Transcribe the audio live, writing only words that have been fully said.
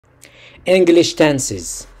English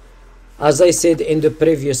tenses. As I said in the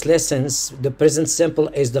previous lessons, the present simple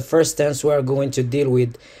is the first tense we are going to deal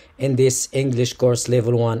with in this English course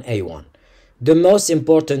level 1A1. The most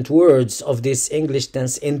important words of this English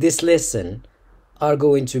tense in this lesson are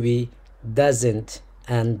going to be doesn't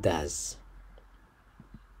and does.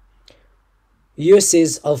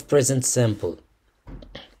 Uses of present simple.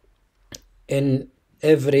 In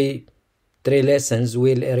every 3 lessons,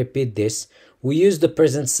 we'll repeat this. We use the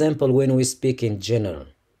present simple when we speak in general.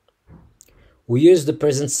 We use the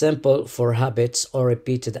present simple for habits or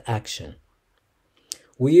repeated action.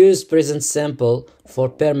 We use present simple for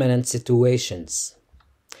permanent situations.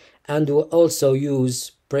 And we also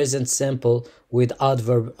use present simple with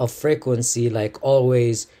adverb of frequency like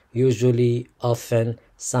always, usually, often,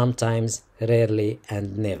 sometimes, rarely,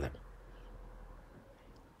 and never.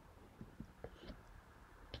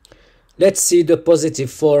 Let's see the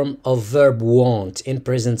positive form of verb want in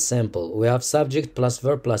present simple. We have subject plus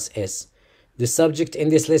verb plus s. The subject in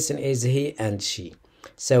this lesson is he and she.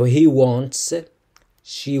 So he wants,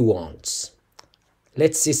 she wants.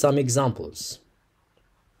 Let's see some examples.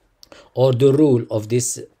 Or the rule of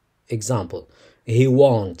this example. He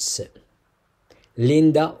wants.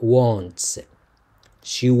 Linda wants.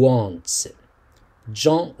 She wants.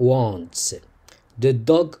 John wants. The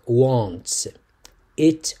dog wants.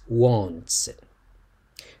 It wants.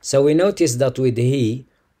 So we notice that with he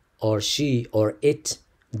or she or it,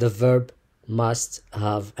 the verb must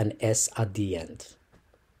have an s at the end.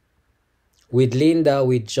 With Linda,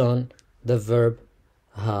 with John, the verb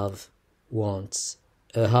have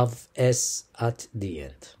s at the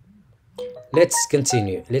end. Let's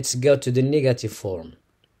continue. Let's go to the negative form.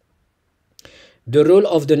 The rule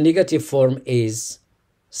of the negative form is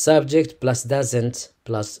subject plus doesn't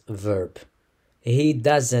plus verb. He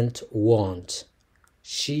doesn't want.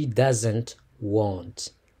 She doesn't want.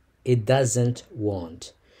 It doesn't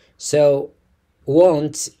want. So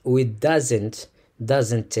want with doesn't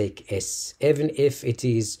take s, even if it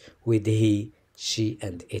is with he, she,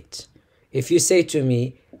 and it. If you say to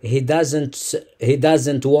me, he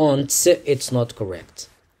doesn't want, it's not correct.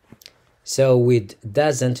 So with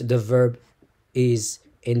doesn't, the verb is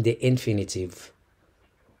in the infinitive.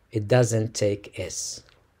 It doesn't take s.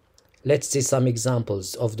 Let's see some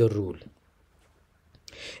examples of the rule.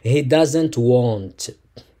 He doesn't want.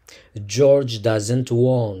 George doesn't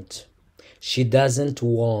want. She doesn't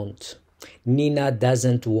want. Nina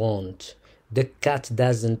doesn't want. The cat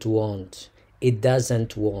doesn't want. It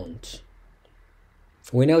doesn't want.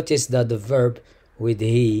 We notice that the verb with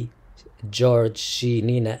he, George, she,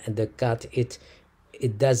 Nina, and the cat,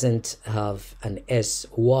 it doesn't have an s.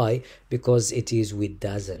 Why? Because it is with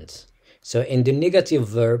doesn't. So in the negative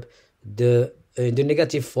verb, in the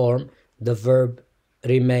negative form, the verb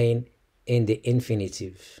remain in the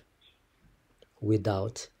infinitive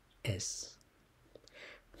without s.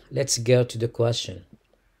 Let's go to the question.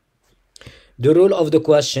 The rule of the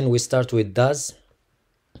question, we start with does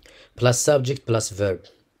plus subject plus verb.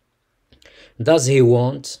 Does he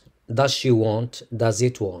want? Does she want? Does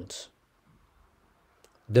it want?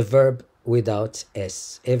 The verb without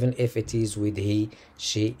s, even if it is with he,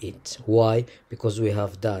 she, it. Why? Because we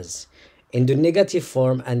have does. In the negative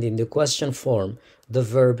form and in the question form, the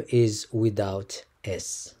verb is without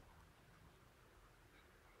s.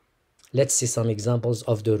 Let's see some examples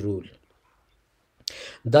of the rule.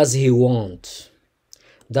 Does he want?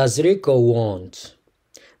 Does Rico want?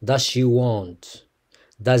 Does she want?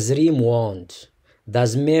 Does Reem want?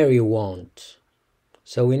 Does Mary want?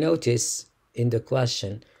 So we notice in the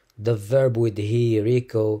question, the verb with he,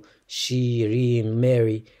 Rico, she, Reem,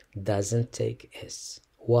 Mary doesn't take s.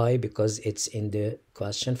 Why? Because it's in the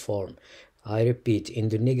question form. I repeat, in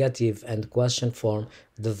the negative and question form,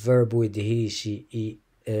 the verb with he, she,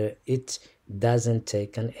 it doesn't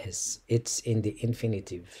take an s. It's in the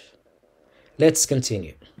infinitive. Let's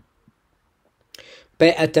continue.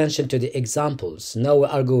 Pay attention to the examples. Now we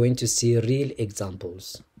are going to see real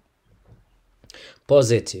examples.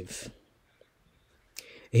 Positive.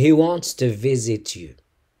 He wants to visit you.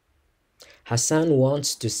 Hassane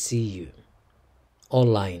wants to see you.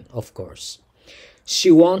 Online, of course. She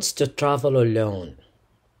wants to travel alone.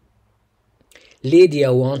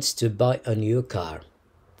 Lydia wants to buy a new car.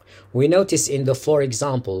 We notice in the 4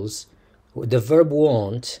 examples, the verb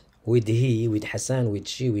want with he, with Hassane, with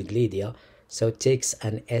she, with Lydia, so it takes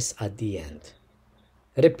an s at the end.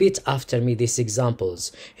 Repeat after me these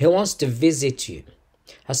examples. He wants to visit you.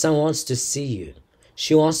 Hassane wants to see you.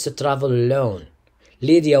 She wants to travel alone.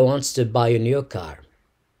 Lydia wants to buy a new car.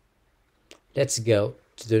 Let's go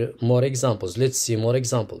to the more examples. Let's see more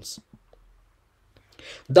examples.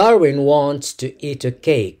 Darwin wants to eat a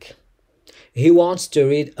cake. He wants to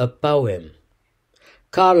read a poem.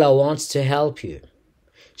 Carla wants to help you.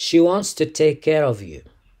 She wants to take care of you.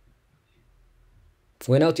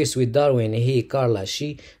 We notice with Darwin, he, Carla,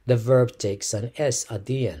 she, the verb takes an S at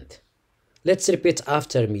the end. Let's repeat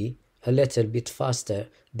after me a little bit faster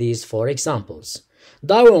these 4 examples.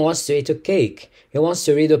 Darwin wants to eat a cake. He wants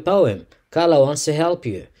to read a poem. Carla wants to help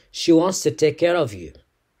you. She wants to take care of you.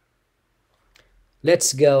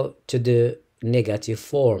 Let's go to the negative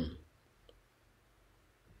form.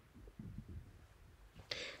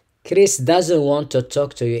 Chris doesn't want to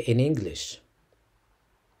talk to you in English.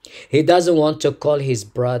 He doesn't want to call his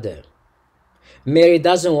brother. Mary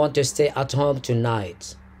doesn't want to stay at home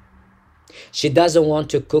tonight. She doesn't want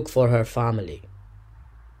to cook for her family.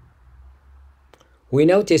 We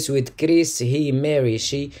notice with Chris, he, Mary,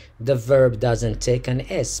 she, the verb doesn't take an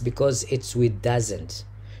S because it's with doesn't.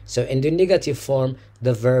 So in the negative form,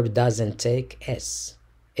 the verb doesn't take S,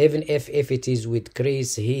 even if it is with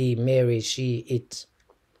Chris, he, Mary, she, it.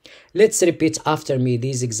 Let's repeat after me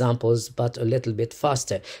these examples, but a little bit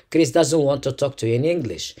faster. Chris doesn't want to talk to you in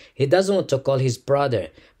English. He doesn't want to call his brother.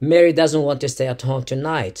 Mary doesn't want to stay at home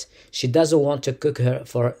tonight. She doesn't want to cook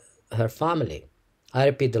for her family. I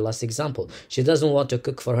repeat the last example. She doesn't want to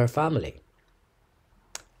cook for her family.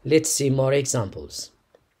 Let's see more examples.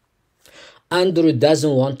 Andrew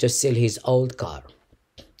doesn't want to sell his old car.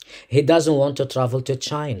 He doesn't want to travel to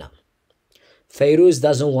China. Feiruz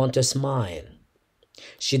doesn't want to smile.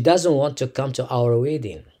 She doesn't want to come to our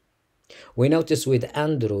wedding. We notice with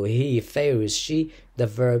Andrew, he, Feiruz, she, the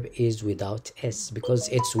verb is without S because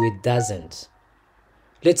it's with doesn't.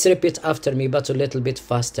 Let's repeat after me, but a little bit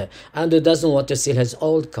faster. Andrew doesn't want to sell his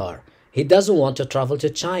old car. He doesn't want to travel to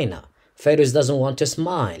China. Feiruz doesn't want to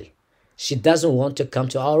smile. She doesn't want to come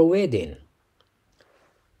to our wedding.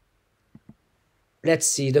 Let's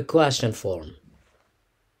see the question form.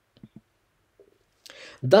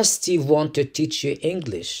 Does Steve want to teach you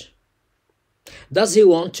English? Does he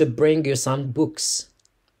want to bring you some books?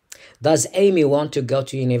 Does Amy want to go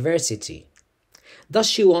to university? Does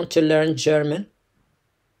she want to learn German?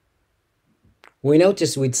 We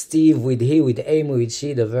notice with Steve, with he, with Amy, with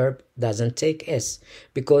she, the verb doesn't take S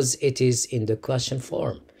because it is in the question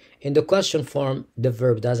form. In the question form, the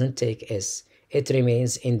verb doesn't take S. It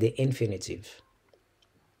remains in the infinitive.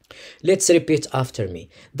 Let's repeat after me.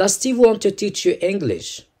 Does Steve want to teach you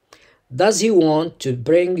English? Does he want to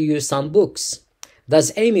bring you some books?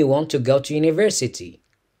 Does Amy want to go to university?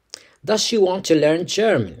 Does she want to learn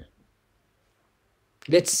German?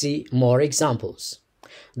 Let's see more examples.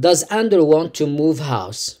 Does Andrew want to move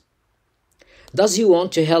house? Does he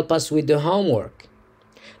want to help us with the homework?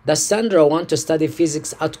 Does Sandra want to study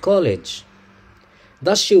physics at college?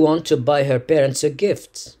 Does she want to buy her parents a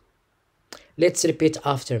gift? Let's repeat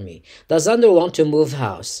after me. Does Andrew want to move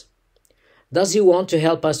house? Does he want to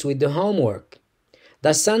help us with the homework?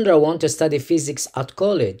 Does Sandra want to study physics at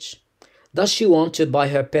college? Does she want to buy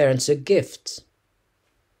her parents a gift?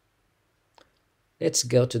 Let's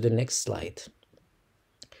go to the next slide.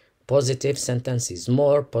 Positive sentences.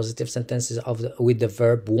 More positive sentences with the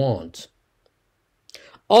verb want.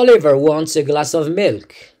 Oliver wants a glass of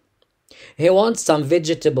milk. He wants some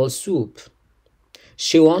vegetable soup.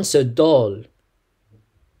 She wants a doll.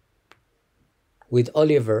 With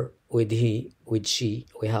Oliver, with he, with she,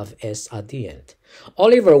 we have S at the end.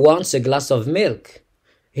 Oliver wants a glass of milk.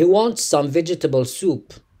 He wants some vegetable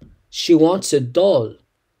soup. She wants a doll.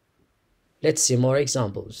 Let's see more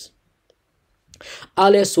examples.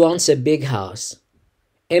 Alice wants a big house.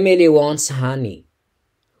 Emily wants honey.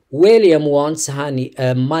 William wants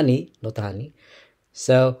money, not honey.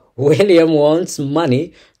 So William wants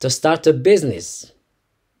money to start a business.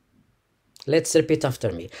 Let's repeat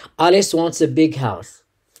after me. Alice wants a big house.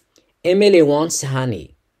 Emily wants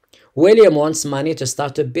honey. William wants money to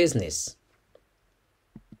start a business.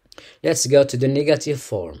 Let's go to the negative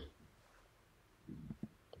form.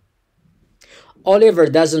 Oliver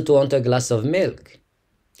doesn't want a glass of milk.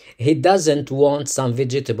 He doesn't want some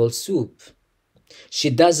vegetable soup. She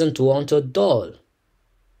doesn't want a doll.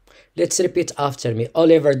 Let's repeat after me.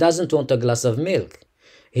 Oliver doesn't want a glass of milk.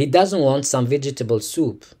 He doesn't want some vegetable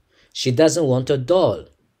soup. She doesn't want a doll.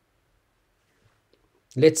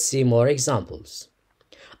 Let's see more examples.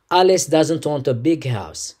 Alice doesn't want a big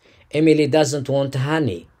house. Emily doesn't want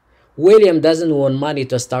honey. William doesn't want money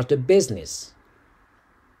to start a business.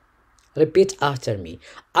 Repeat after me.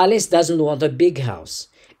 Alice doesn't want a big house.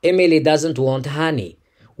 Emily doesn't want honey.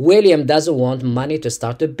 William doesn't want money to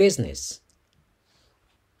start a business.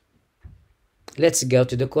 Let's go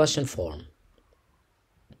to the question form.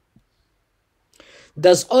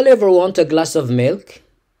 Does Oliver want a glass of milk?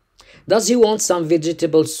 Does he want some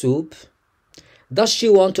vegetable soup? Does she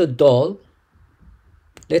want a doll?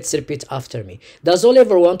 Let's repeat after me. Does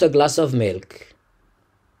Oliver want a glass of milk?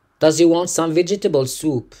 Does he want some vegetable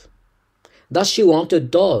soup? Does she want a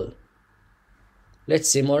doll? Let's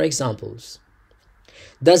see more examples.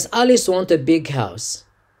 Does Alice want a big house?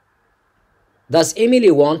 Does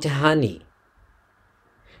Emily want honey?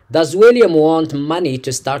 Does William want money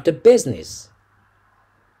to start a business?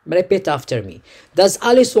 Repeat after me. Does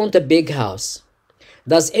Alice want a big house?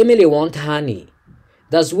 Does Emily want honey?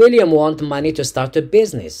 Does William want money to start a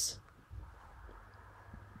business?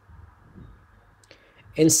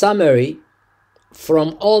 In summary,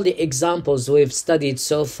 from all the examples we've studied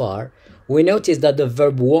so far, we notice that the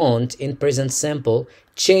verb want in present simple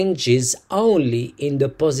changes only in the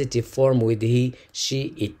positive form with he,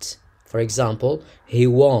 she, it. For example, he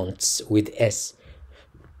wants with S.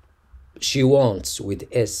 She wants with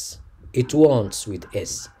S. It wants with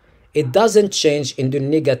S. It doesn't change in the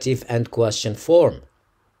negative and question form.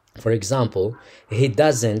 For example, he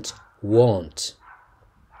doesn't want.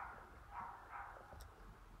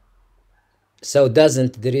 So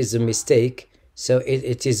doesn't, there is a mistake. So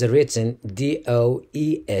it is written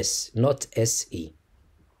D-O-E-S, not S-E.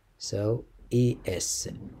 So E-S,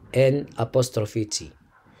 N''T.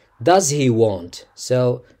 Does he want?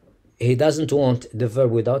 So he doesn't want the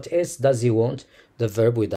verb without S. Does he want the verb without